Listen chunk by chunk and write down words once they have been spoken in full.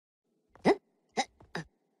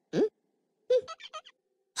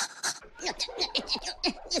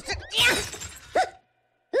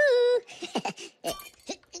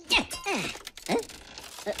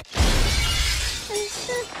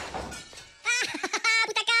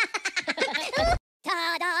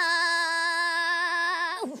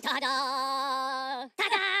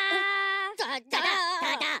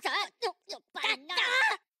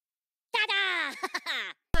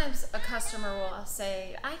Sometimes a customer will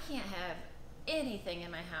say, I can't have anything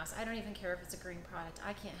in my house. I don't even care if it's a green product.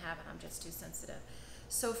 I can't have it. I'm just too sensitive.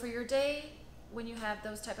 So for your day, when you have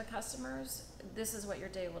those type of customers, this is what your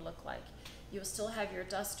day will look like. You'll still have your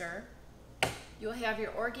duster. You'll have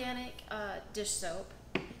your organic dish soap.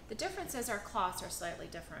 The difference is our cloths are slightly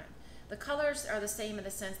different. The colors are the same in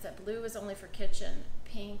the sense that blue is only for kitchen,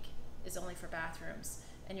 pink is only for bathrooms,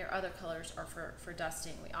 and your other colors are for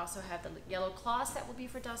dusting. We also have the yellow cloths that will be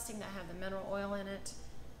for dusting that have the mineral oil in it.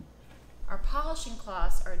 Our polishing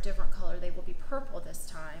cloths are a different color. They will be purple this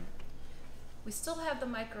time. We still have the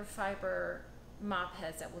microfiber mop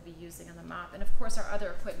heads that we'll be using on the mop, and of course our other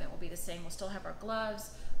equipment will be the same. We'll still have our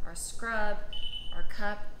gloves, our scrub, our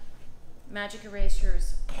cup, magic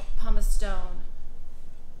erasers, pumice stone,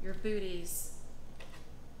 your booties,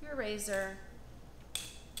 your razor,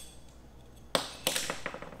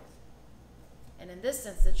 and in this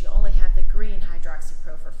instance you only have the green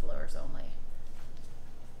hydroxypro for floors only.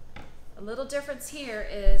 A little difference here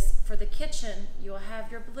is for the kitchen you will have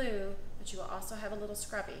your blue, but you will also have a little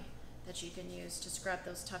scrubby that you can use to scrub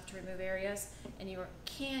those tough to remove areas, and you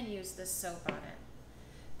can use this soap on it.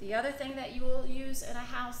 The other thing that you will use in a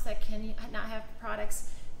house that can not have products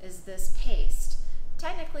is this paste.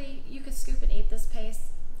 Technically, you could scoop and eat this paste.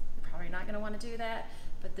 You're probably not going to want to do that,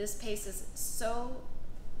 but this paste is so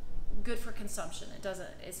good for consumption.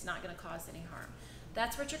 It's not going to cause any harm.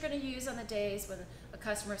 That's what you're going to use on the days when a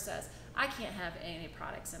customer says, I can't have any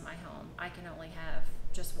products in my home. I can only have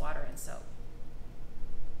just water and soap.